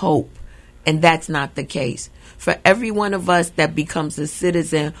no hope. And that's not the case. For every one of us that becomes a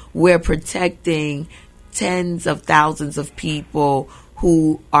citizen, we're protecting tens of thousands of people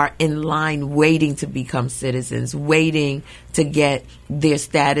who are in line waiting to become citizens, waiting to get their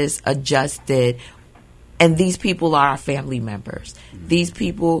status adjusted. And these people are our family members. These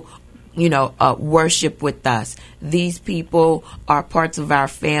people, worship with us. These people are parts of our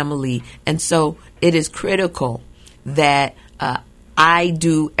family. And so it is critical that I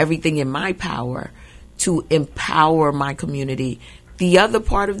do everything in my power to empower my community. The other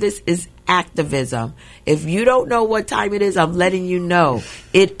part of this is activism. If you don't know what time it is, I'm letting you know.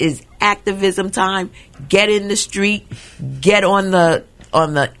 It is activism time. Get in the street, get on the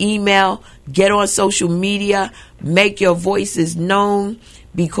email, get on social media, make your voices known,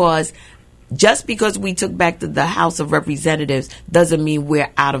 because just because we took back the House of Representatives doesn't mean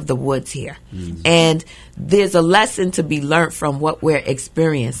we're out of the woods here. And there's a lesson to be learned from what we're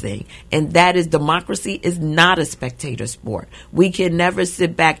experiencing, and that is democracy is not a spectator sport. We can never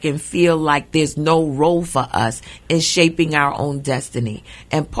sit back and feel like there's no role for us in shaping our own destiny.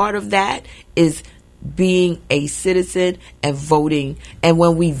 And part of that is being a citizen and voting. And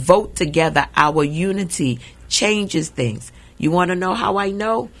when we vote together, our unity changes things. You want to know how I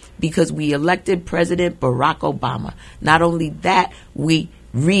know? Because we elected President Barack Obama. Not only that, we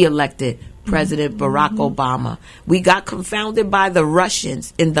re-elected President Barack Obama. We got confounded by the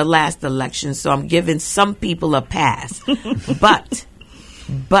Russians in the last election, so I'm giving some people a pass. But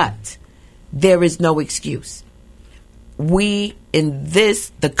there is no excuse.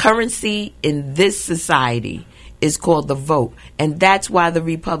 The currency in this society is called the vote. And that's why the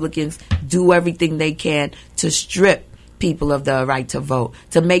Republicans do everything they can to strip people of the right to vote,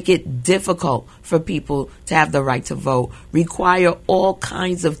 to make it difficult for people to have the right to vote, require all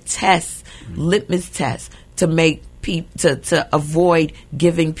kinds of tests, litmus tests, to make to avoid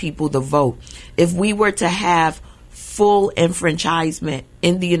giving people the vote. If we were to have full enfranchisement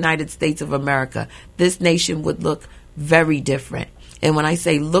in the United States of America, this nation would look very different. And when I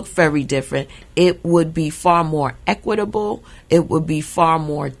say look very different, it would be far more equitable, it would be far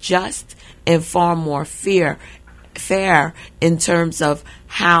more just, and far more fair in terms of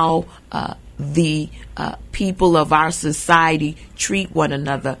how the people of our society treat one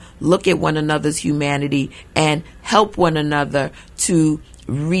another, look at one another's humanity, and help one another to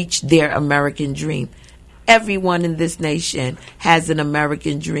reach their American dream. Everyone in this nation has an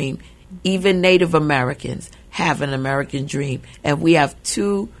American dream. Even Native Americans have an American dream. And we have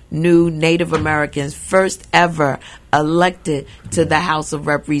 2 new Native Americans, first ever elected to the House of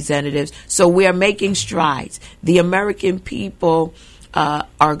Representatives. So we are making strides. The American people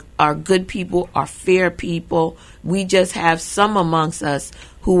are good people, are fair people. We just have some amongst us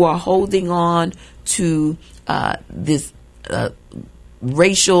who are holding on to this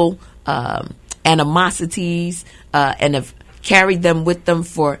racial animosities and have carried them with them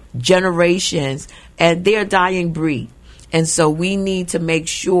for generations, and they're a dying breed. And so we need to make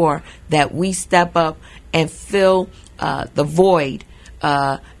sure that we step up and fill the void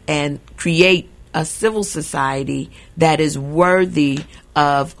and create a civil society that is worthy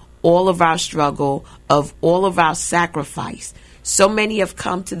of all of our struggle, of all of our sacrifice. So many have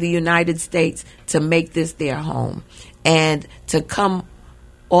come to the United States to make this their home, and to come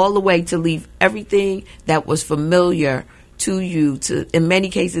all the way to leave everything that was familiar to you, to in many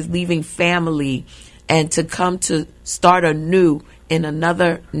cases leaving family, and to come to start anew in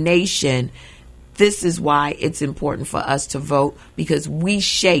another nation. This is why it's important for us to vote, because we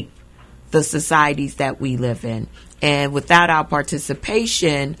shape the societies that we live in. And without our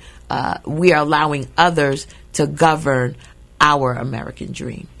participation, we are allowing others to govern our American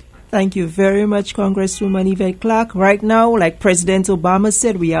dream. Thank you very much, Congresswoman Yvette Clarke. Right now, like President Obama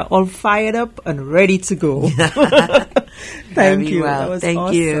said, we are all fired up and ready to go. Thank you. Well. That was Thank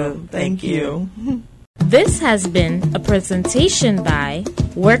awesome. you. Thank you. This has been a presentation by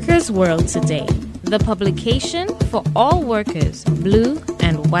Workers' World Today, the publication for all workers, blue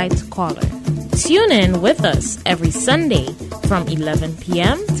and white collar. Tune in with us every Sunday from 11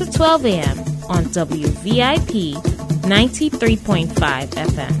 p.m. to 12 a.m. on WVIP 93.5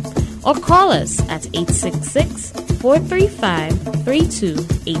 FM, or call us at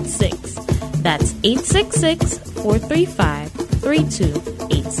 866-435-3286. That's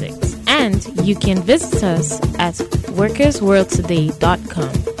 866-435-3286. And you can visit us at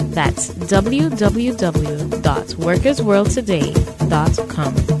workersworldtoday.com. That's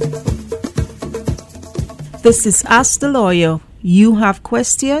www.workersworldtoday.com. This is Ask the Lawyer. You have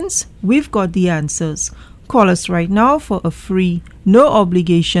questions? We've got the answers. Call us right now for a free, no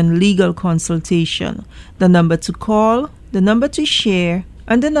obligation legal consultation. The number to call, the number to share,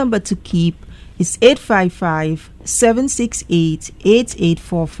 and the number to keep is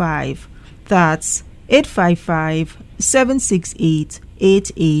 855-768-8845. That's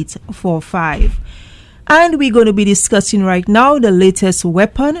 855-768-8845. And we're going to be discussing right now the latest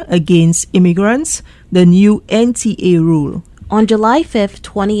weapon against immigrants, the new NTA rule. On July 5th,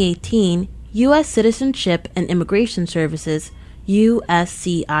 2018, U.S. Citizenship and Immigration Services,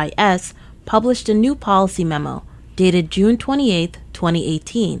 USCIS, published a new policy memo dated June 28,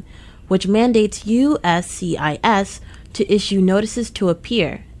 2018, which mandates USCIS to issue notices to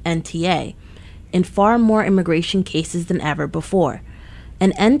appear, NTA, in far more immigration cases than ever before.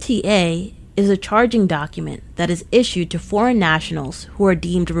 An NTA is a charging document that is issued to foreign nationals who are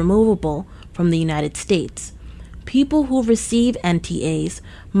deemed removable from the United States. people who receive NTAs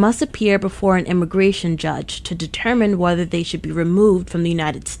must appear before an immigration judge to determine whether they should be removed from the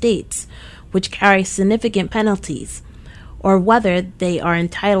United States, which carries significant penalties, or whether they are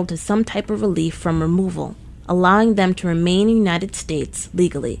entitled to some type of relief from removal, allowing them to remain in the United States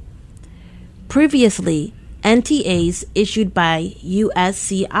legally. Previously, NTAs issued by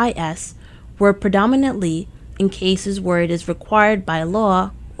USCIS were predominantly in cases where it is required by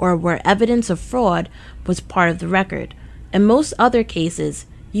law or where evidence of fraud was part of the record. In most other cases,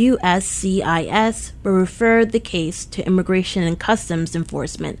 USCIS will refer the case to Immigration and Customs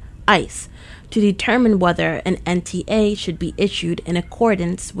Enforcement, ICE, to determine whether an NTA should be issued in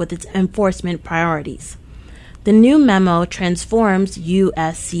accordance with its enforcement priorities. The new memo transforms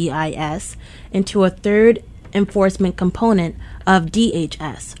USCIS into a third enforcement component of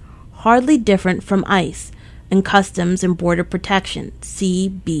DHS, hardly different from ICE and Customs and Border Protection,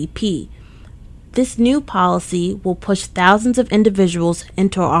 CBP. This new policy will push thousands of individuals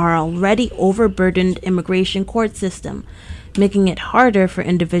into our already overburdened immigration court system, making it harder for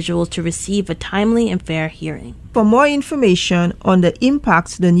individuals to receive a timely and fair hearing. For more information on the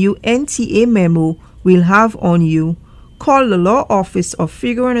impact the new NTA memo will have on you, call the law office of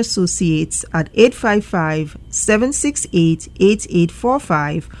Figueroa & Associates at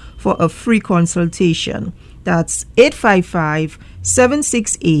 855-768-8845 for a free consultation. That's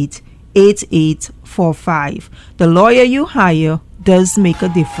 855-768-8845. The lawyer you hire does make a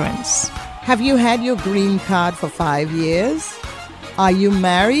difference. Have you had your green card for 5 years? Are you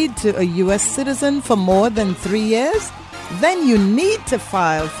married to a U.S. citizen for more than 3 years? Then you need to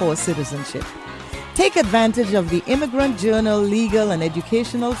file for citizenship. Take advantage of the Immigrant Journal Legal and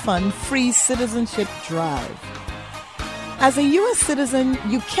Educational Fund Free Citizenship Drive. As a U.S. citizen,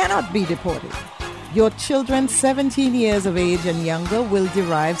 you cannot be deported. Your children 17 years of age and younger will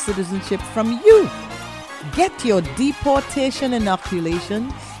derive citizenship from you. Get your deportation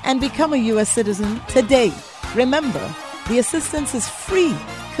inoculation and become a U.S. citizen today. Remember, the assistance is free,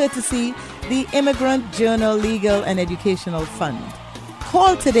 courtesy the Immigrant Journal Legal and Educational Fund.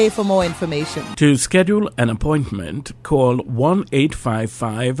 Call today for more information. To schedule an appointment, call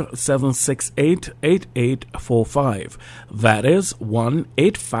 1-855-768-8845. That is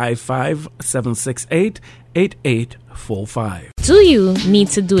 1-855-768-8845. Do you need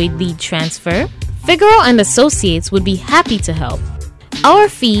to do a deed transfer? Figueroa and Associates would be happy to help. Our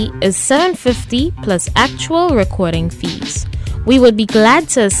fee is $750 plus actual recording fees. We would be glad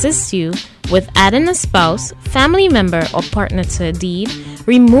to assist you with adding a spouse, family member, or partner to a deed,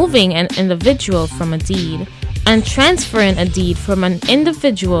 removing an individual from a deed, and transferring a deed from an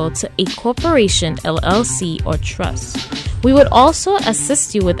individual to a corporation, LLC, or trust. We would also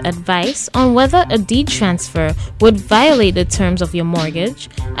assist you with advice on whether a deed transfer would violate the terms of your mortgage,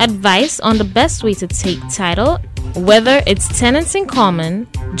 advice on the best way to take title, whether it's tenants in common,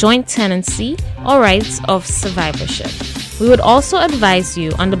 joint tenancy, or rights of survivorship. We would also advise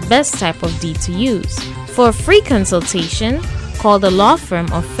you on the best type of deed to use. For a free consultation, call the law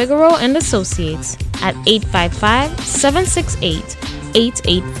firm of Figueroa and Associates at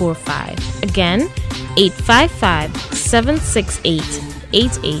 855-768-8845. Again,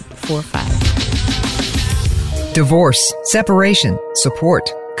 855-768-8845. Divorce, separation,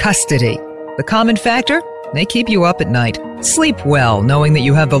 support, custody. The common factor? They keep you up at night. Sleep well knowing that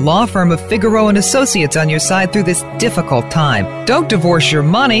you have the law firm of Figueroa and Associates on your side through this difficult time. Don't divorce your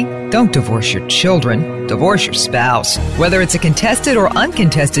money. Don't divorce your children. Divorce your spouse. Whether it's a contested or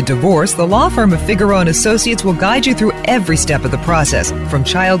uncontested divorce, the law firm of Figueroa and Associates will guide you through every step of the process. From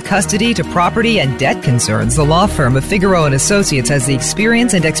child custody to property and debt concerns, the law firm of Figueroa and Associates has the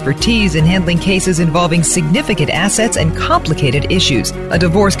experience and expertise in handling cases involving significant assets and complicated issues. A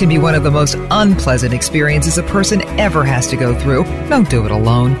divorce can be one of the most unpleasant experiences a person ever has to go through. Don't do it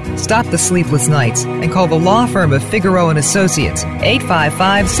alone. Stop the sleepless nights and call the law firm of Figueroa and Associates,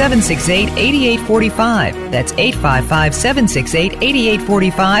 855-768-8845. That's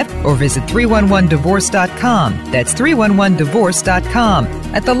 855-768-8845, or visit 311divorce.com. That's 311divorce.com.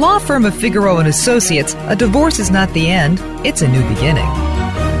 At the law firm of Figueroa and Associates, a divorce is not the end, it's a new beginning.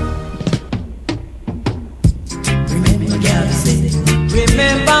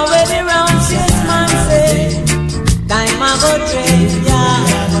 Remember when the round man say, time I go trade,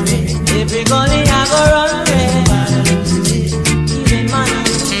 yeah. Every gully I go run red. Even man.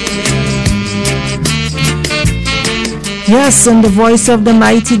 Yes, and the voice of the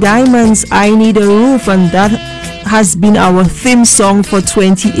Mighty Diamonds, I Need a Roof, and that has been our theme song for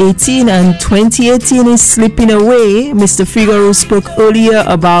 2018, and 2018 is slipping away. Mr. Figueroa spoke earlier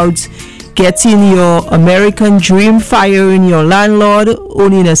about getting your American dream, firing your landlord,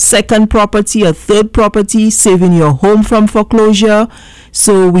 owning a second property, a third property, saving your home from foreclosure.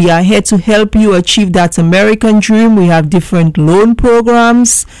 So we are here to help you achieve that American dream. We have different loan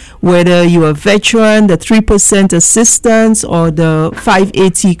programs, whether you're a veteran, the 3% assistance, or the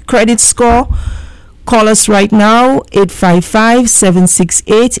 580 credit score. Call us right now,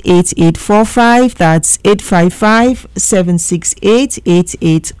 855-768-8845. That's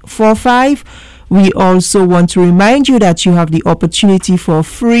 855-768-8845. We also want to remind you that you have the opportunity for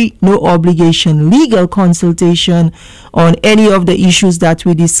free, no obligation legal consultation on any of the issues that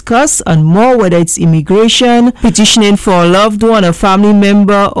we discuss and more, whether it's immigration, petitioning for a loved one, a family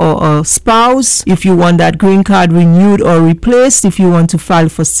member, or a spouse, if you want that green card renewed or replaced, if you want to file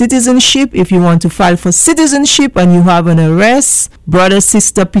for citizenship, if you want to file for citizenship and you have an arrest,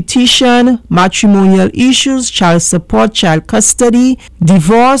 brother-sister petition, matrimonial issues, child support, child custody,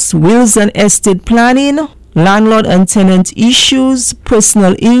 divorce, wills and estate planning, landlord and tenant issues,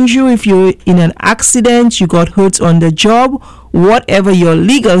 personal injury, if you're in an accident, you got hurt on the job, whatever your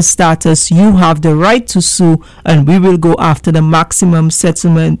legal status, you have the right to sue and we will go after the maximum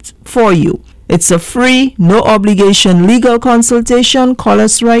settlement for you. It's a free, no obligation legal consultation. Call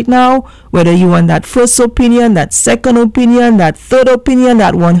us right now, whether you want that first opinion, that second opinion, that third opinion,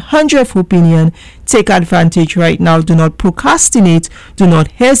 that 100th opinion. Take advantage right now. Do not procrastinate. Do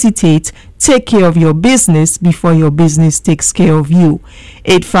not hesitate. Take care of your business before your business takes care of you.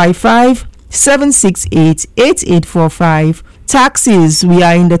 855-768-8845. Taxes, we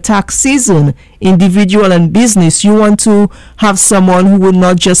are in the tax season. Individual and business, you want to have someone who will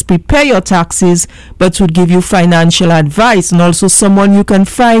not just prepare your taxes but would give you financial advice, and also someone you can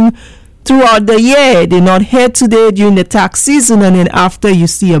find throughout the year. They're not here today during the tax season and then after you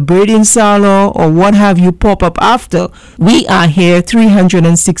see a braiding salon or what have you pop up after. We are here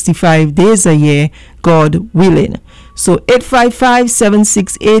 365 days a year, God willing. So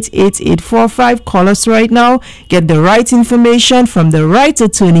 855-768-8845. Call us right now. Get the right information from the right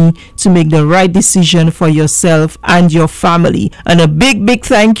attorney to make the right decision for yourself and your family. And a big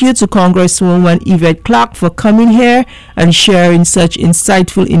thank you to Congresswoman Yvette Clarke for coming here and sharing such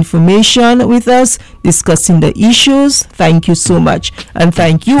insightful information with us, discussing the issues. Thank you so much. And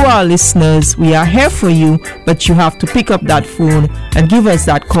thank you, our listeners. We are here for you, but you have to pick up that phone and give us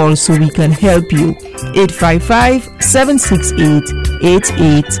that call so we can help you.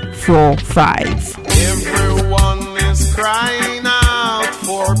 855-768-8845. Everyone is crying out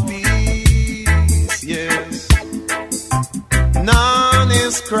for peace, yes. None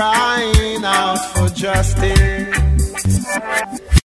is crying out for justice.